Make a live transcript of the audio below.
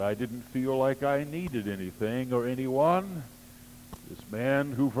I didn't feel like I needed anything or anyone. This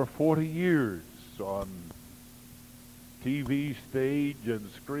man who for 40 years on TV, stage, and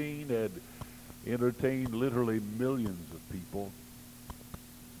screen had entertained literally millions of people.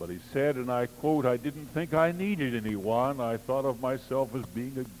 But he said, and I quote, "I didn't think I needed anyone. I thought of myself as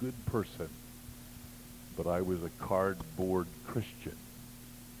being a good person. But I was a cardboard Christian."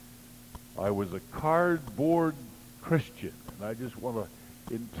 I was a cardboard Christian. And I just want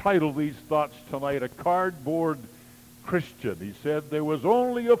to entitle these thoughts tonight, "A Cardboard Christian." He said there was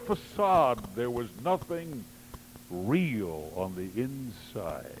only a facade. There was nothing real on the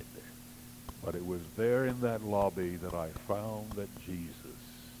inside. But it was there in that lobby that I found that Jesus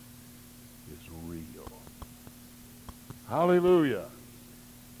is real. Hallelujah.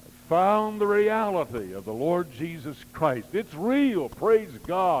 I found the reality of the Lord Jesus Christ. It's real, praise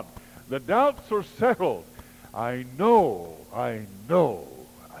God. The doubts are settled. I know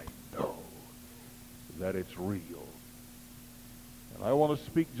that it's real. And I want to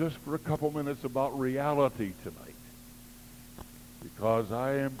speak just for a couple minutes about reality tonight, because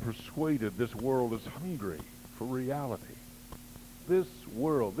I am persuaded this world is hungry for reality. This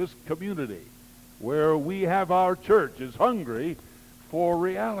world, this community where we have our church is hungry for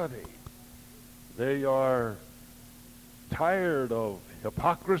reality. They are tired of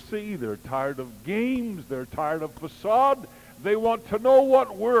hypocrisy. They're tired of games. They're tired of facade. They want to know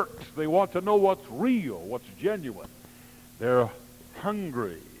what works. They want to know what's real, what's genuine. They're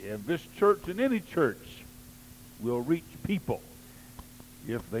hungry. And this church and any church will reach people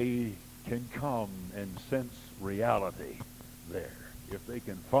if they can come and sense reality there, if they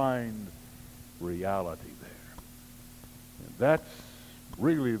can find reality there. And that's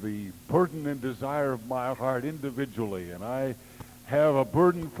really the burden and desire of my heart individually. And I have a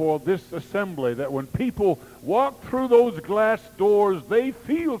burden for this assembly, that when people walk through those glass doors, they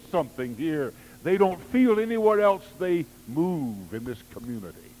feel something here they don't feel anywhere else they move in this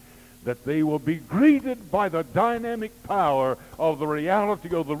community. That they will be greeted by the dynamic power of the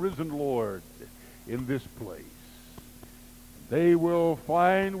reality of the risen Lord in this place. They will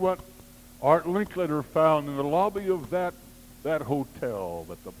find what Art Linkletter found in the lobby of that hotel,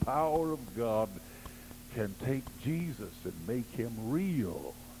 that the power of God can take Jesus and make him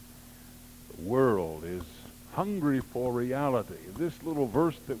real. The world is hungry for reality. This little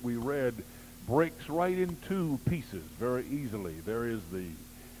verse that we read breaks right in two pieces very easily. There is the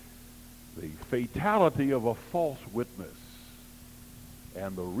fatality of a false witness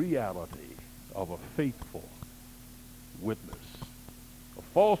and the reality of a faithful witness. A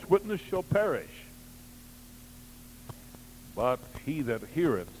false witness shall perish, but he that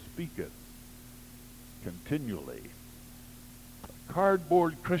heareth speaketh continually. A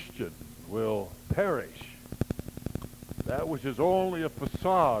cardboard Christian will perish. That which is only a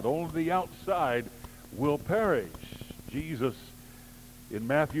facade, only the outside, will perish. Jesus in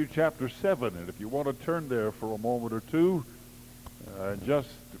Matthew chapter 7, and if you want to turn there for a moment or two, just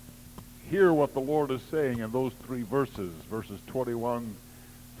hear what the Lord is saying in those three verses 21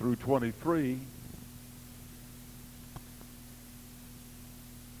 through 23.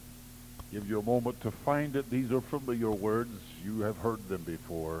 Give you a moment to find it. These are familiar words. You have heard them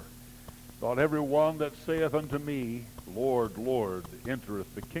before. Not every one that saith unto me, Lord, Lord,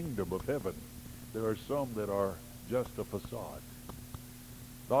 entereth the kingdom of heaven. There are some that are just a facade.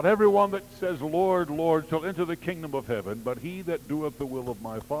 Not every one that says, Lord, Lord, shall enter the kingdom of heaven, but he that doeth the will of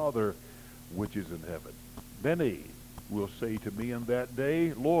my Father which is in heaven. Many will say to me in that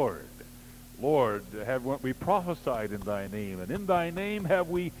day, Lord, Lord, have we prophesied in thy name, and in thy name have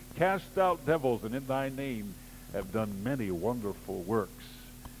we cast out devils, and in thy name have done many wonderful works.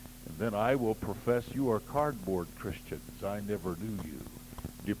 And then I will profess, you are cardboard Christians. I never knew you.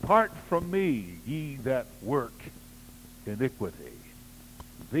 Depart from me, ye that work iniquity.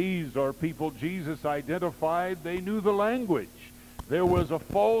 These are people Jesus identified. They knew the language. There was a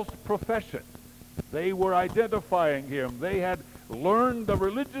false profession. They were identifying him. They had learned the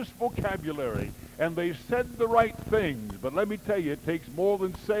religious vocabulary, and they said the right things. But let me tell you, it takes more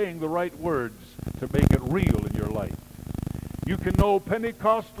than saying the right words to make it real in your life. You can know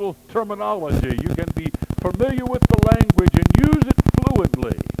Pentecostal terminology. You can be familiar with the language and use it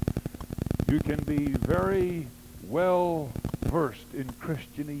fluently. You can be very well versed in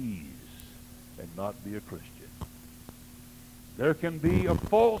Christianese and not be a Christian. There can be a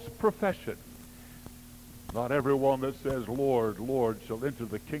false profession. Not everyone that says, Lord, Lord, shall enter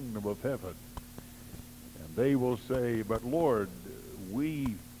the kingdom of heaven. And they will say, but Lord,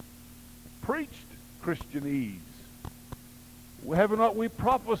 we preached Christianese. Have not we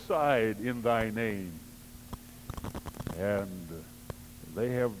prophesied in thy name? And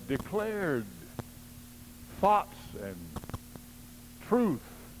They have declared thoughts and truth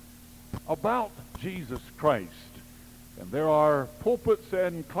about Jesus Christ. And there are pulpits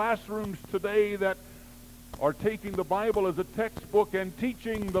and classrooms today that are taking the Bible as a textbook and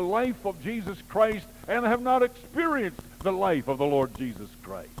teaching the life of Jesus Christ and have not experienced the life of the Lord Jesus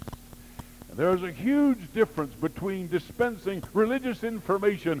Christ. And there's a huge difference between dispensing religious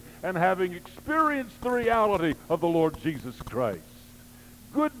information and having experienced the reality of the Lord Jesus Christ.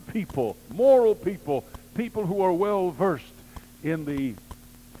 Good people, moral people, people who are well versed in the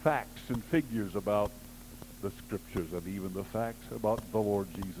facts and figures about the Scriptures and even the facts about the Lord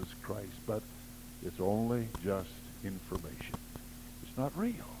Jesus Christ. But it's only just information. It's not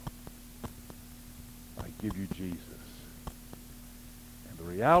real. I give you Jesus. And the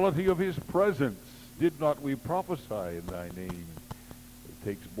reality of his presence, did not we prophesy in thy name? It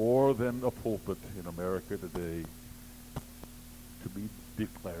takes more than a pulpit in America today to be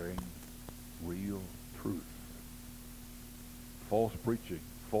declaring real truth. False preaching,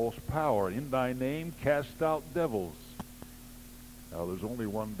 false power. In thy name cast out devils. Now, there's only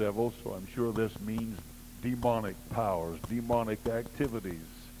one devil, so I'm sure this means demonic powers, demonic activities.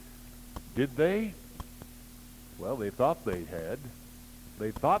 Did they? Well, they thought they had.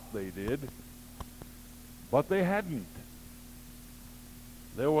 They thought they did, but they hadn't.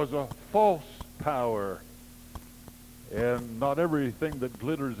 There was a false power, and not everything that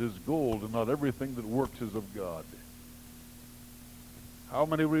glitters is gold, and not everything that works is of God. How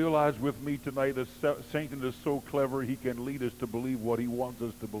many realize with me tonight that Satan is so clever he can lead us to believe what he wants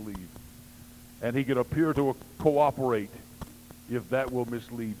us to believe? And he can appear to cooperate if that will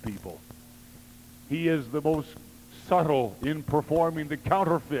mislead people. He is the most subtle in performing the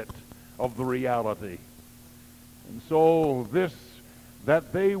counterfeit of the reality. And so this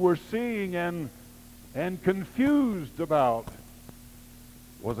that they were seeing and confused about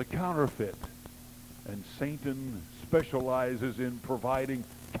was a counterfeit. And Satan specializes in providing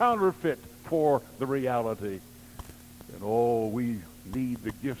counterfeit for the reality. And oh, we need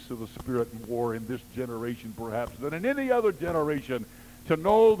the gifts of the Spirit more in this generation perhaps than in any other generation to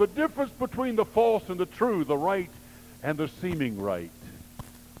know the difference between the false and the true, the right and the seeming right.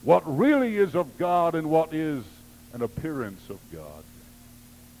 What really is of God and what is an appearance of God.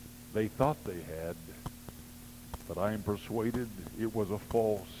 They thought they had, but I am persuaded it was a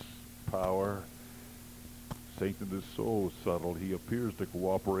false power. Satan is so subtle, he appears to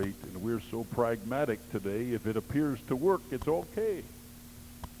cooperate, and we're so pragmatic today. If it appears to work, it's okay.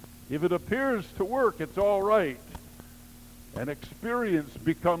 If it appears to work, it's all right. And experience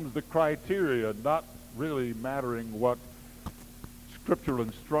becomes the criteria, not really mattering what scriptural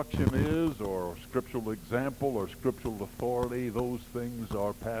instruction is, or scriptural example, or scriptural authority. Those things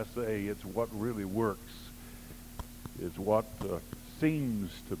are passé. It's what really works. It's what seems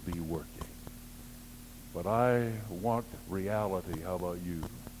to be working. But I want reality. How about you?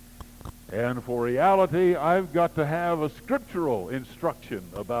 And for reality, I've got to have a scriptural instruction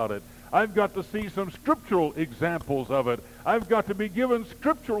about it. I've got to see some scriptural examples of it. I've got to be given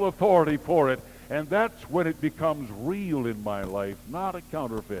scriptural authority for it. And that's when it becomes real in my life, not a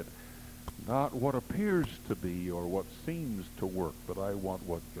counterfeit, not what appears to be or what seems to work, but I want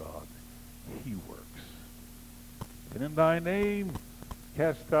what God, he works. And in thy name,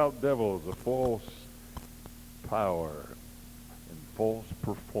 cast out devils, a false power and false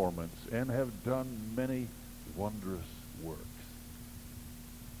performance, and have done many wondrous works.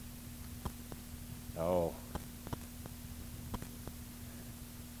 Now,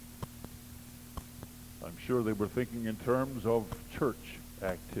 I'm sure they were thinking in terms of church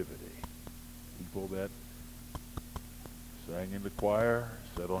activity. People that sang in the choir,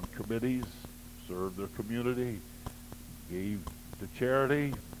 sat on committees, served their community, gave to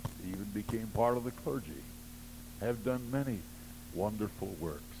charity, even became part of the clergy, have done many wonderful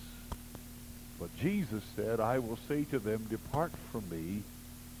works. But Jesus said, I will say to them, depart from me,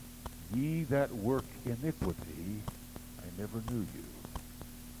 ye that work iniquity, I never knew you.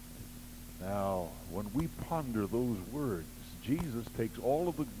 Now, when we ponder those words, Jesus takes all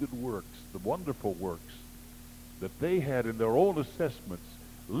of the good works, the wonderful works that they had in their own assessments,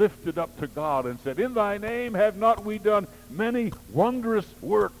 lifted up to God and said, in thy name have not we done many wondrous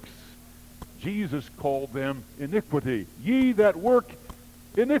works? Jesus called them iniquity. Ye that work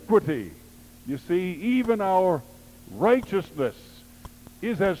iniquity. You see, even our righteousness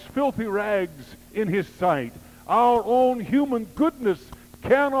is as filthy rags in his sight. Our own human goodness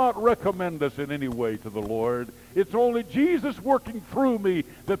cannot recommend us in any way to the Lord. It's only Jesus working through me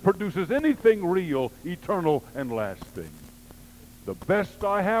that produces anything real, eternal, and lasting. The best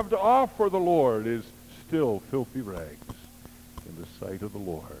I have to offer the Lord is still filthy rags. in the sight of the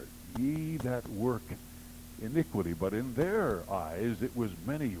Lord. Ye that work iniquity. But in their eyes it was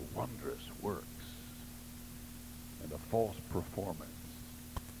many wondrous works and a false performance.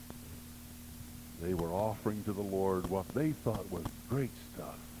 They were offering to the Lord what they thought was great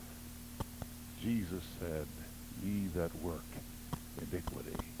stuff. Jesus said, ye that work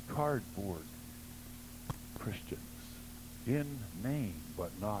iniquity. Cardboard Christians in name, but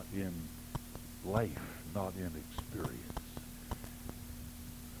not in life, not in experience.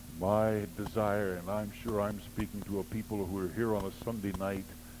 My desire, and I'm sure I'm speaking to a people who are here on a Sunday night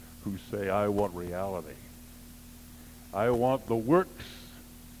who say, I want reality. I want the works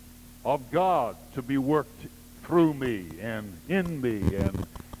of God to be worked through me and in me and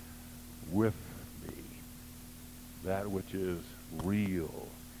with me. That which is real.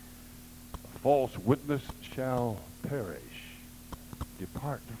 A false witness shall perish.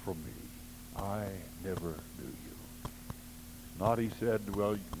 Depart from me. I never knew you. Not, he said,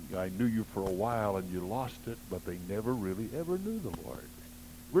 well, I knew you for a while and you lost it, but they never really ever knew the Lord.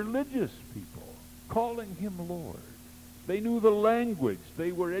 Religious people calling him Lord. They knew the language.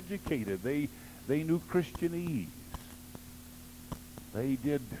 They were educated. They knew Christianese. They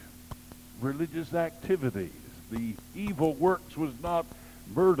did religious activities. The evil works was not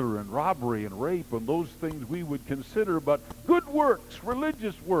murder and robbery and rape and those things we would consider, but good works,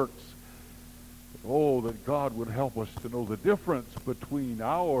 religious works. Oh, that God would help us to know the difference between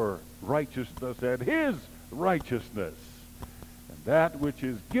our righteousness and his righteousness. And that which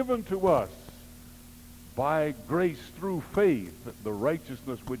is given to us by grace through faith, the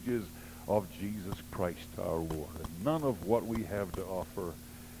righteousness which is of Jesus Christ our Lord. And none of what we have to offer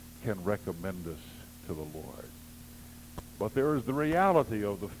can recommend us to the Lord. But there is the reality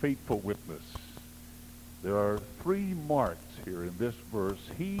of the faithful witness. There are three marks here in this verse.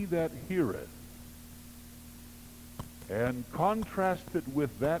 He that heareth. And contrasted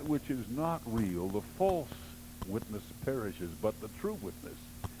with that which is not real, the false witness perishes, but the true witness.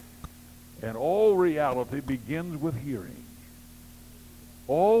 And all reality begins with hearing.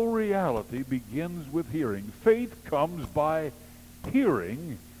 All reality begins with hearing. Faith comes by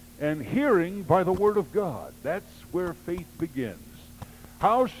hearing, and hearing by the Word of God. That's where faith begins.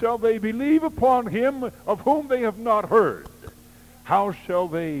 How shall they believe upon him of whom they have not heard? How shall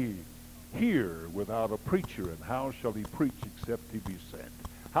they hear without a preacher? And how shall he preach except he be sent?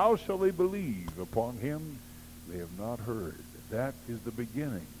 How shall they believe upon him they have not heard? That is the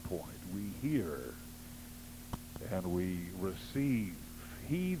beginning point. We hear and we receive.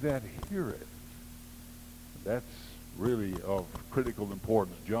 He that heareth. That's really of critical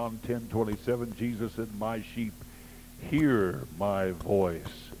importance. John 10:27, Jesus said, my sheep hear my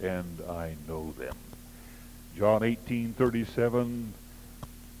voice, and I know them. John 18:37,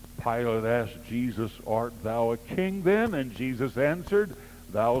 Pilate asked Jesus, art thou a king then? And Jesus answered,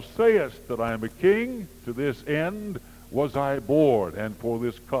 thou sayest that I am a king. To this end was I born, and for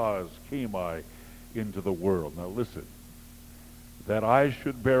this cause came I into the world. Now listen, that I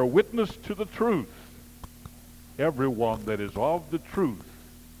should bear witness to the truth. Everyone that is of the truth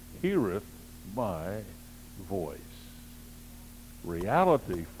heareth my voice.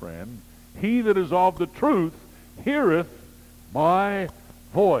 Reality, friend, he that is of the truth heareth my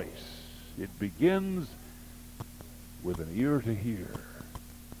voice. It begins with an ear to hear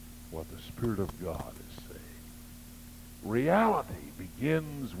what the Spirit of God is saying. Reality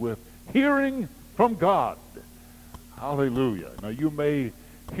begins with hearing from God. Hallelujah. Now you may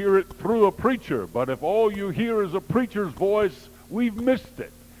hear it through a preacher, but if all you hear is a preacher's voice, we've missed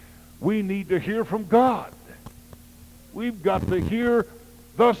it. We need to hear from God. We've got to hear,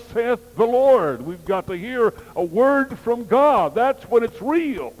 thus saith the Lord. We've got to hear a word from God. That's when it's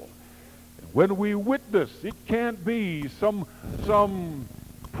real. When we witness, it can't be some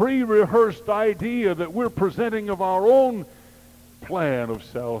pre-rehearsed idea that we're presenting of our own plan of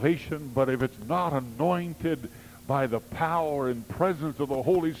salvation, but if it's not anointed by the power and presence of the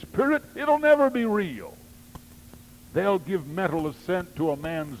Holy Spirit, it'll never be real. They'll give mental assent to a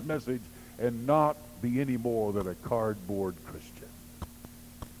man's message and not be any more than a cardboard Christian.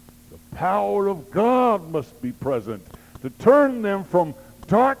 The power of God must be present to turn them from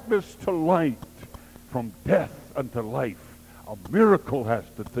darkness to light, from death unto life. A miracle has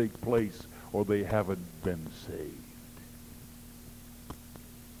to take place or they haven't been saved.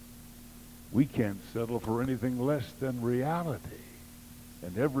 We can't settle for anything less than reality.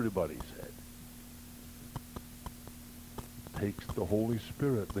 And everybody said, takes the Holy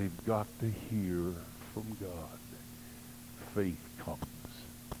Spirit. They've got to hear from God. Faith comes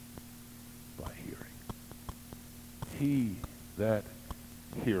by hearing. He that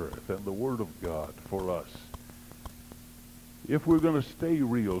heareth. And the Word of God for us If we're going to stay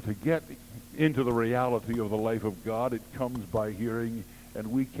real, to get into the reality of the life of God, it comes by hearing,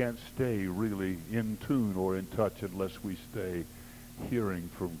 and we can't stay really in tune or in touch unless we stay hearing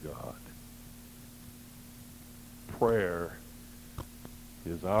from God. Prayer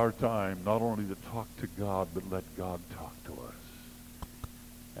is our time not only to talk to God, but let God talk to us.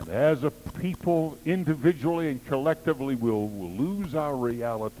 And as a people, individually and collectively, we'll lose our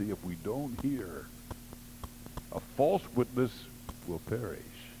reality if we don't hear. A false witness will perish,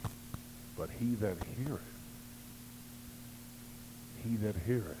 but he that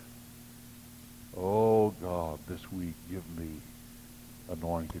heareth. Oh God, this week give me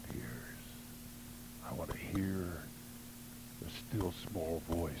anointed ears. I want to hear the still small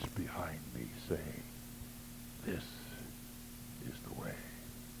voice behind me saying, this is the way.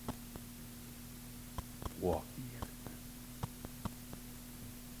 Walk ye in it.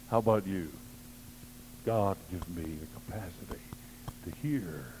 How about you? God, give me the capacity to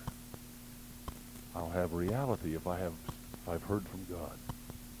hear. I'll have reality if I've heard from God.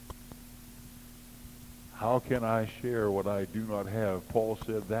 How can I share what I do not have? Paul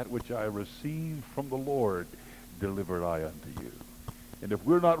said, that which I received from the Lord delivered I unto you. And if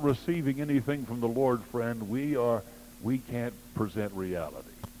we're not receiving anything from the Lord, friend, we can't present reality.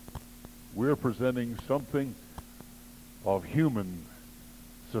 We're presenting something of human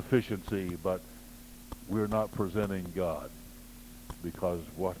sufficiency, but we're not presenting God, because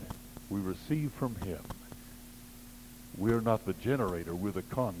what we receive from him, we're not the generator, we're the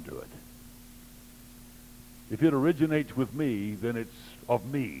conduit. If it originates with me, then it's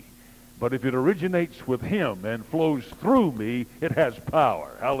of me. But if it originates with him and flows through me, it has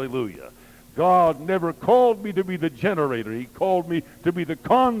power. Hallelujah. God never called me to be the generator. He called me to be the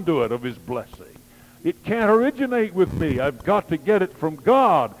conduit of his blessing. It can't originate with me. I've got to get it from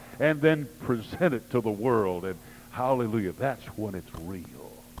God and then present it to the world. And hallelujah, that's when it's real.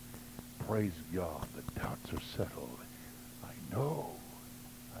 Praise God, the doubts are settled. I know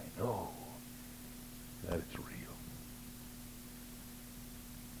that it's real.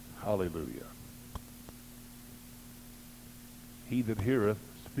 Hallelujah. He that heareth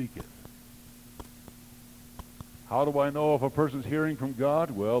speaketh. How do I know if a person's hearing from God?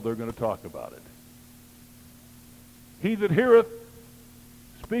 Well, they're going to talk about it. He that heareth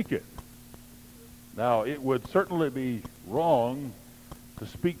speaketh. Now, it would certainly be wrong to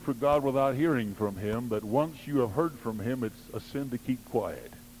speak for God without hearing from him, but once you have heard from him, it's a sin to keep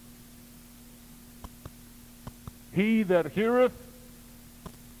quiet. He that heareth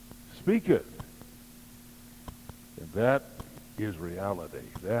speaketh. And that is reality.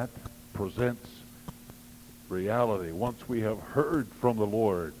 That presents reality. Once we have heard from the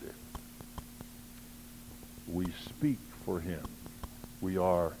Lord, we speak for him. We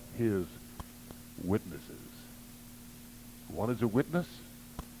are his witnesses. What is a witness?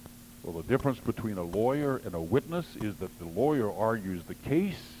 Well, the difference between a lawyer and a witness is that the lawyer argues the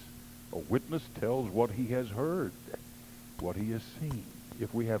case. A witness tells what he has heard, what he has seen.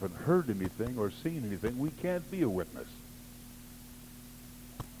 If we haven't heard anything or seen anything, we can't be a witness.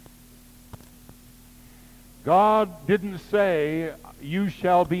 God didn't say, you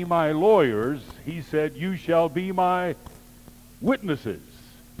shall be my lawyers. He said, you shall be my witnesses.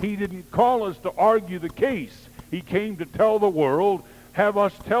 He didn't call us to argue the case. He came to tell the world, have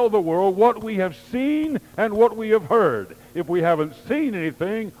us tell the world what we have seen and what we have heard. If we haven't seen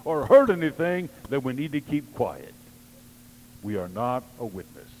anything or heard anything, then we need to keep quiet. We are not a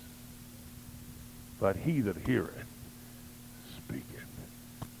witness. But he that heareth speaketh.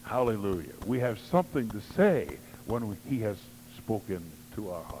 Hallelujah. We have something to say when he has spoken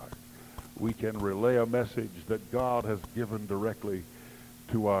to our heart. We can relay a message that God has given directly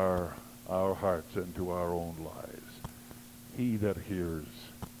to our hearts and to our own lives. He that hears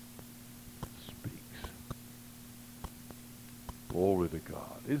speaks. Glory to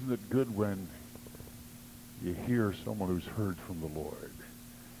God. Isn't it good when you hear someone who's heard from the Lord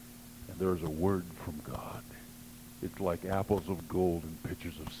and there's a word from God? It's like apples of gold and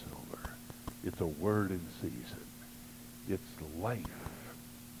pitchers of silver. It's a word in season. It's life.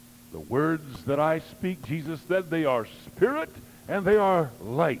 The words that I speak, Jesus said, they are spirit and they are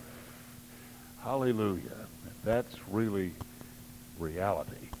life. Hallelujah. That's really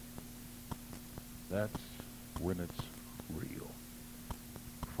reality. That's when it's real.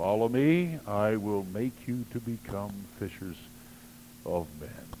 Follow me, I will make you to become fishers of men.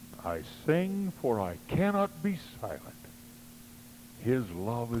 I sing, for I cannot be silent. His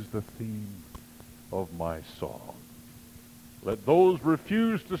love is the theme of my song. Let those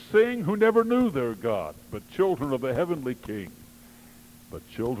refuse to sing who never knew their God, but children of the heavenly King. But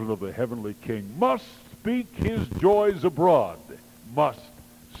children of the heavenly King must speak his joys abroad must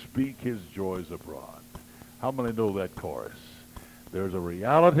speak his joys abroad. How many know that chorus? There's a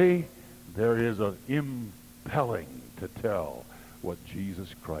reality, there is an impelling to tell what Jesus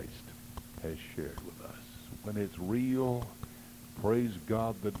Christ has shared with us. When it's real, praise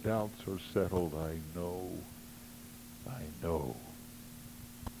God, the doubts are settled. I know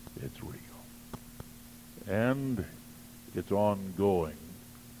it's real. And it's ongoing.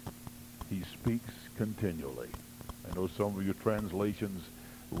 He speaks continually. I know some of your translations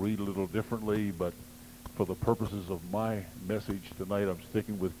read a little differently, but for the purposes of my message tonight, I'm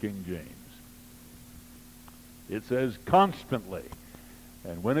sticking with King James. It says constantly,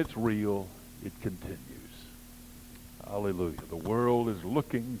 and when it's real, it continues. Hallelujah. The world is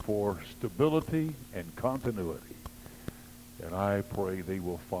looking for stability and continuity, and I pray they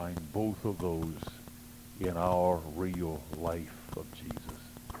will find both of those in our real life of Jesus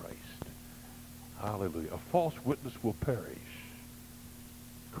Christ. Hallelujah. A false witness will perish.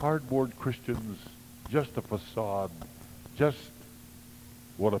 Cardboard Christians, just a facade, just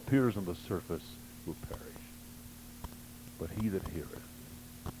what appears on the surface, will perish. But he that heareth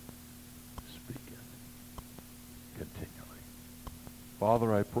speaketh continually.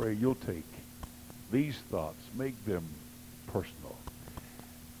 Father, I pray you'll take these thoughts, make them personal.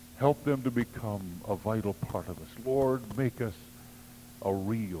 Help them to become a vital part of us. Lord, make us a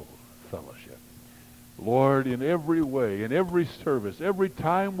real fellowship. Lord, in every way, in every service, every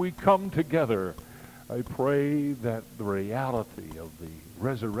time we come together, I pray that the reality of the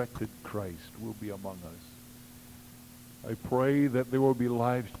resurrected Christ will be among us. I pray that there will be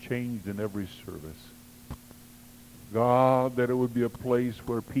lives changed in every service. God, that it would be a place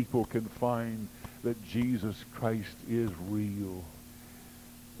where people can find that Jesus Christ is real.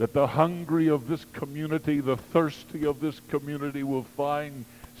 That the hungry of this community, the thirsty of this community will find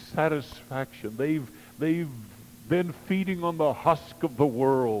satisfaction. They've been feeding on the husk of the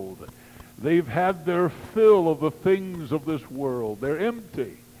world. They've had their fill of the things of this world. They're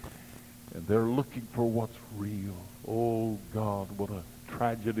empty. And they're looking for what's real. Oh, God, what a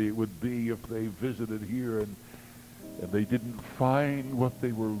tragedy it would be if they visited here and they didn't find what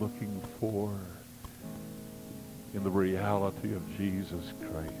they were looking for in the reality of Jesus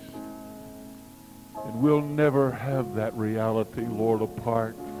Christ. And we'll never have that reality, Lord,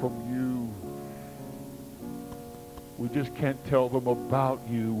 apart from you. We just can't tell them about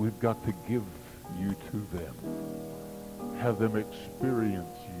you. We've got to give you to them. Have them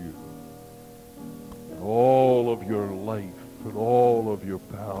experience you. And all of your life and all of your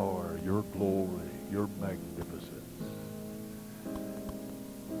power, your glory, your magnificence.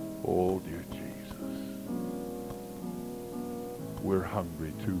 Oh, dear Jesus. We're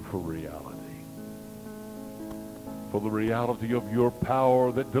hungry, too, for reality. For the reality of your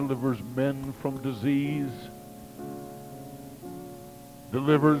power that delivers men from disease,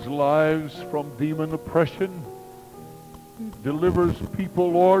 delivers lives from demon oppression, delivers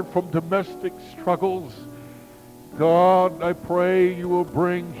people, Lord, from domestic struggles. God, I pray you will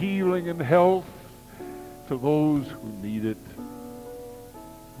bring healing and health to those who need it.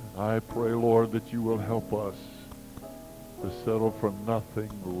 I pray, Lord, that you will help us to settle for nothing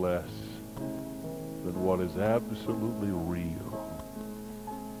less than what is absolutely real.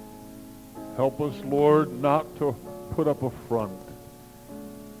 Help us, Lord, not to put up a front,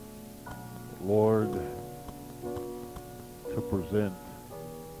 Lord, to present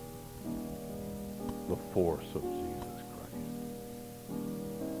the force of Jesus Christ.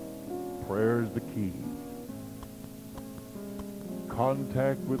 Prayer is the key.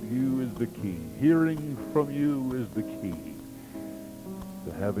 Contact with you is the key. Hearing from you is the key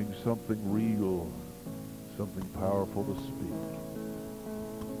to having something real, something powerful to speak.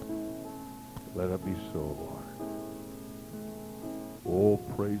 Let it be so, Lord. Oh,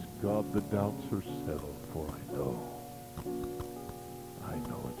 praise God, the doubts are settled, for I know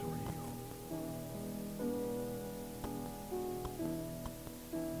it's real.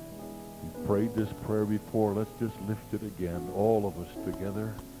 We've prayed this prayer before. Let's just lift it again, all of us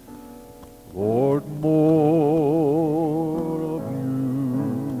together. Lord, more of you.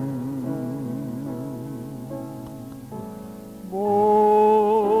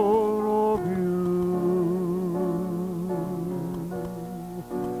 More of you.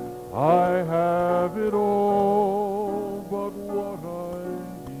 I have it all, but what I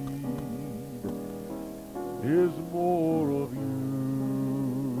need is more of you.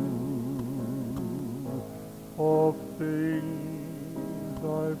 Of things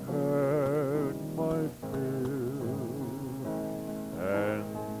I've had my fill, and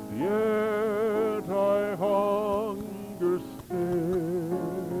yet I hunger still.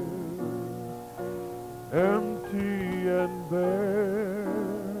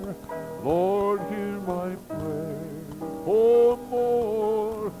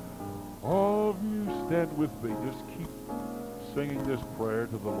 with me. Just keep singing this prayer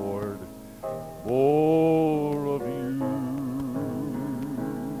to the Lord. More of you.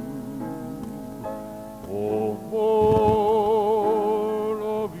 Oh, more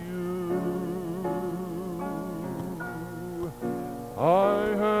of you.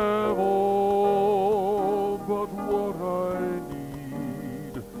 I have all, but what I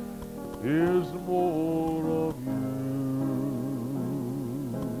need is more of you.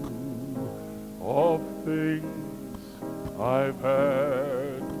 Of things I've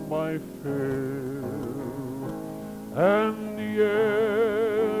had my fill, and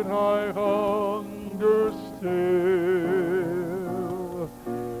yet I hunger still,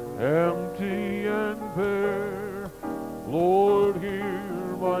 empty and bare. Lord,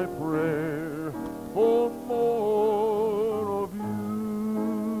 hear my prayer for more of you.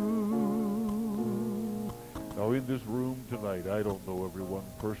 Now in this room tonight, I don't know everyone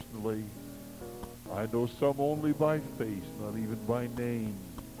personally. I know some only by face, not even by name.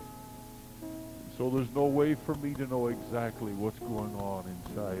 So there's no way for me to know exactly what's going on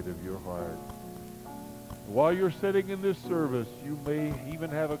inside of your heart. While you're sitting in this service, you may even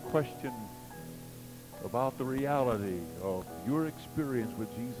have a question about the reality of your experience with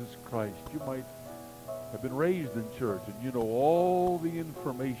Jesus Christ. You might have been raised in church and you know all the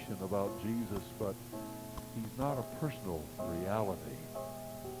information about Jesus, but he's not a personal reality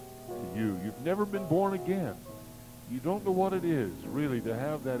to you. You've never been born again. You don't know what it is really to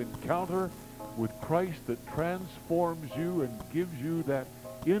have that encounter with Christ that transforms you and gives you that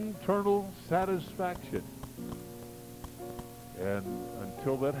internal satisfaction. And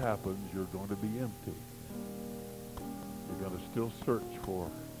until that happens, you're going to be empty. You're going to still search for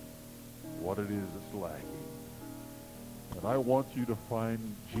what it is that's lacking. And I want you to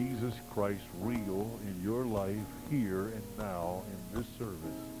find Jesus Christ real in your life here and now in this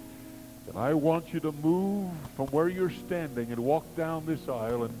service. And I want you to move from where you're standing and walk down this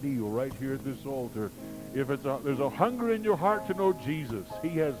aisle and kneel right here at this altar. If there's a hunger in your heart to know Jesus,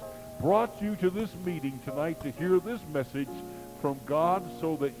 he has brought you to this meeting tonight to hear this message from God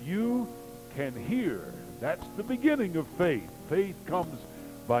so that you can hear. That's the beginning of faith. Faith comes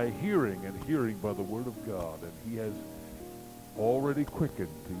by hearing, and hearing by the Word of God. And he has already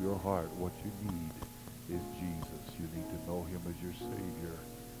quickened to your heart. What you need is Jesus. You need to know him as your Savior.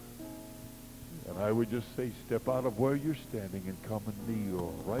 And I would just say, step out of where you're standing and come and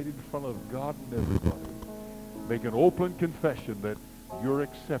kneel right in front of God and everybody. Make an open confession that you're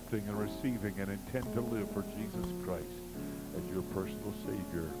accepting and receiving and intend to live for Jesus Christ as your personal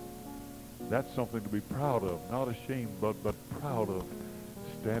Savior. That's something to be proud of, not ashamed, but proud of,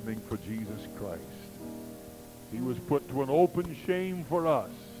 standing for Jesus Christ. He was put to an open shame for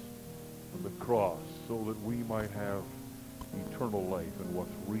us on the cross so that we might have eternal life and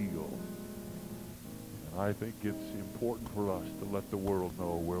what's real. And I think it's important for us to let the world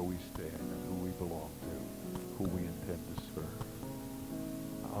know where we stand and who we belong to, who we intend to serve.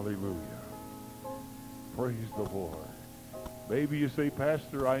 Hallelujah. Praise the Lord. Maybe you say,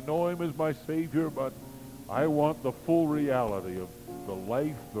 Pastor, I know him as my Savior, but I want the full reality of the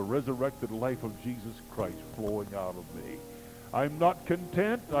life, the resurrected life of Jesus Christ flowing out of me. I'm not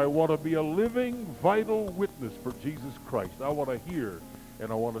content. I want to be a living, vital witness for Jesus Christ. I want to hear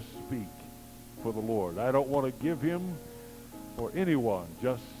and I want to speak for the Lord. I don't want to give him or anyone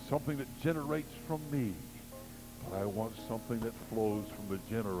just something that generates from me. But I want something that flows from the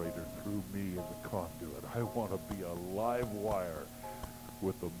generator through me as a conduit. I want to be a live wire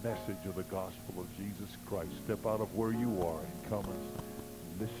with the message of the gospel of Jesus Christ. Step out of where you are and come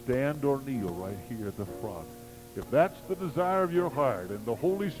and stand or kneel right here at the front. If that's the desire of your heart and the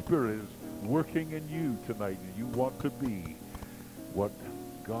Holy Spirit is working in you tonight and you want to be what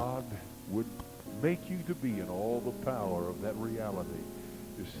God would make you to be in all the power of that reality,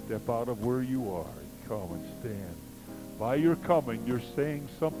 just step out of where you are and come and stand. By your coming, you're saying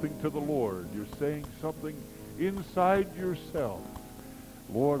something to the Lord. You're saying something inside yourself.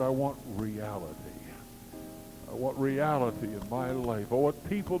 Lord, I want reality. I want reality in my life. I want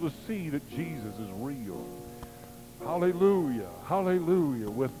people to see that Jesus is real. Hallelujah. Hallelujah.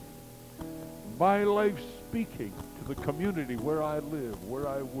 With my life speaking to the community where I live, where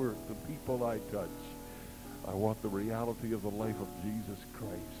I work, the people I touch. I want the reality of the life of Jesus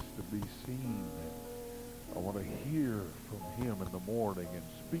Christ to be seen. I want to hear from him in the morning and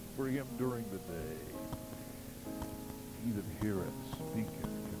speak for him during the day. He that heareth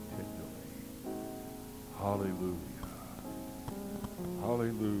speaketh continually. Hallelujah.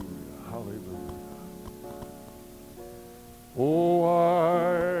 Hallelujah. Hallelujah. Oh,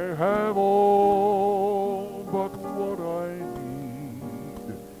 I have all, but what I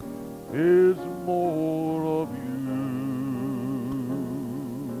need is more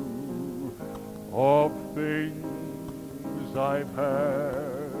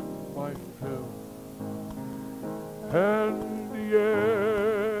had my fill, and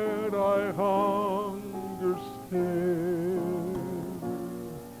yet I hunger still,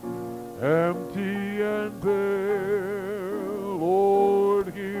 empty and bare.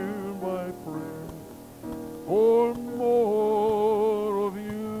 Lord, hear my prayer for more of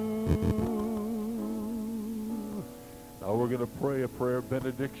you. Now we're going to pray a prayer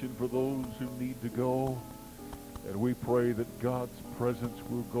benediction for those who need to go. And we pray that God's presence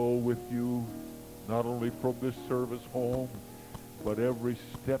will go with you, not only from this service home, but every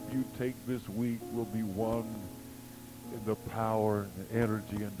step you take this week will be one in the power and the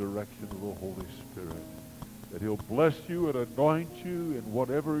energy and direction of the Holy Spirit. That he'll bless you and anoint you, and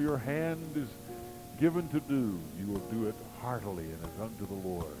whatever your hand is given to do, you will do it heartily and as unto the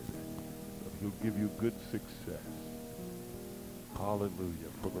Lord. That he'll give you good success.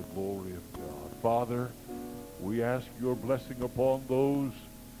 Hallelujah, for the glory of God. Father, we ask your blessing upon those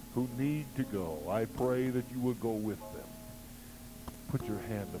who need to go. I pray that you will go with them. Put your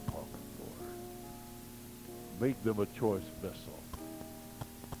hand upon them, Lord. Make them a choice vessel,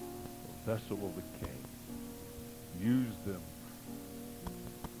 a vessel of the King. Use them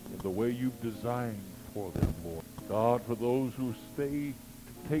in the way you've designed for them, Lord. God, for those who stay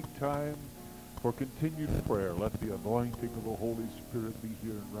to take time for continued prayer, let the anointing of the Holy Spirit be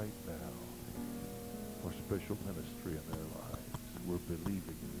here right now for special ministry in their lives. We're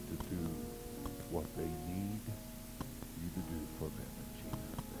believing you to do what they need you to do for them in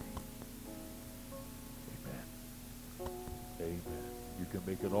Jesus' name. Amen. Amen. You can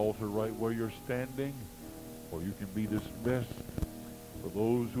make an altar right where you're standing, or you can be dismissed. For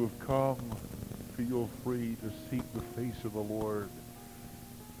those who have come, feel free to seek the face of the Lord,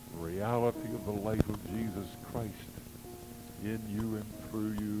 the reality of the life of Jesus Christ in you and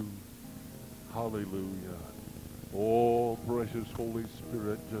through you. Hallelujah. Oh, precious Holy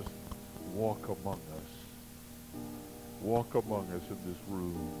Spirit, just walk among us. Walk among us in this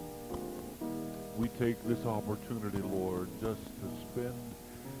room. We take this opportunity, Lord, just to spend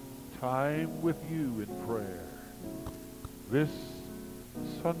time with you in prayer. This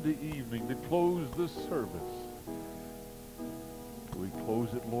Sunday evening, to close this service, we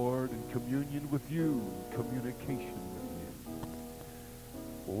close it, Lord, in communion with you, communication with you.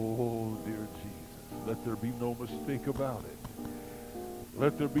 Oh, dear Jesus, let there be no mistake about it.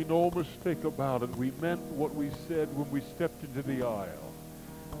 Let there be no mistake about it. We meant what we said when we stepped into the aisle.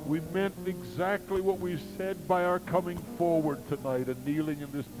 We meant exactly what we said by our coming forward tonight and kneeling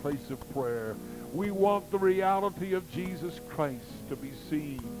in this place of prayer. We want the reality of Jesus Christ to be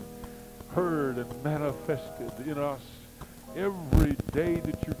seen, heard, and manifested in us every day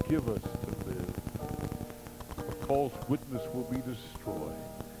that you give us to live. A false witness will be destroyed,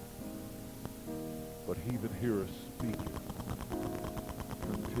 but he that heareth speaking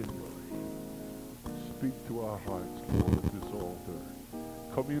continually. Speak to our hearts, Lord, at this altar.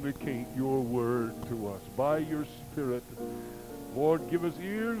 Communicate your word to us by your Spirit. Lord, give us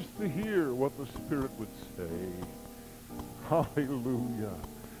ears to hear what the Spirit would say. Hallelujah.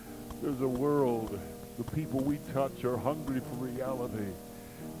 There's a world, the people we touch are hungry for reality.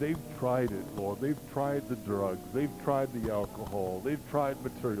 They've tried it, Lord. They've tried the drugs. They've tried the alcohol. They've tried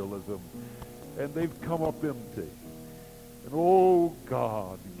materialism. And they've come up empty. And oh,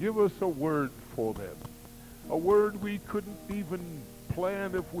 God, give us a word for them. A word we couldn't even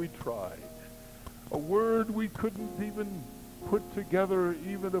plan if we tried. A word we couldn't even put together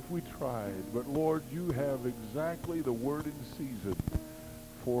even if we tried. But Lord, you have exactly the word in season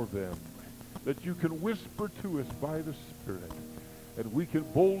for them, that you can whisper to us by the Spirit, and we can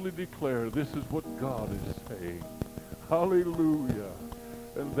boldly declare this is what God is saying. Hallelujah.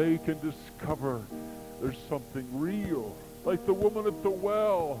 And they can discover there's something real, like the woman at the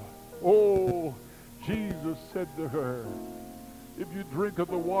well. Oh, Jesus said to her, if you drink of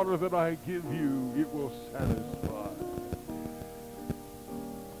the water that I give you, it will satisfy.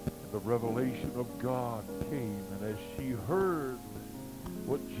 And the revelation of God came, and as she heard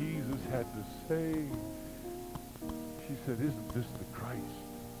what Jesus had to say, she said, isn't this the Christ?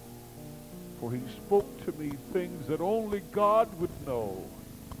 For he spoke to me things that only God would know.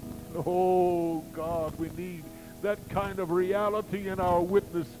 Oh, God, we need that kind of reality in our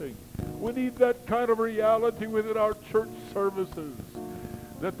witnessing. We need that kind of reality within our church services,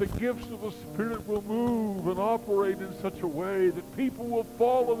 that the gifts of the Spirit will move and operate in such a way that people will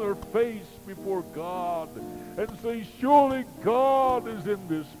fall on their face before God and say, surely God is in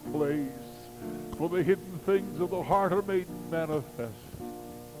this place, for the hidden things of the heart are made manifest.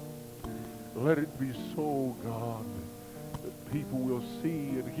 Let it be so, God, that people will see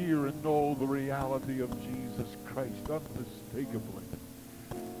and hear and know the reality of Jesus Christ unmistakably.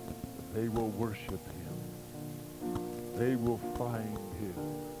 They will worship him. They will find him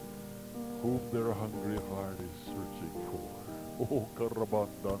whom their hungry heart is searching for. Oh,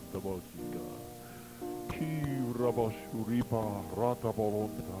 Karabandantavasika. Ki Rabashuripa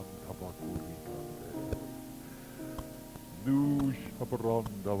Ratabolondantabakurikande. Nu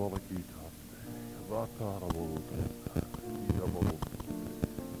Shabrandavakitande. Ratarabolotanda. Irabolotande.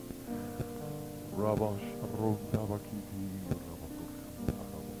 Rabasharondavakiti.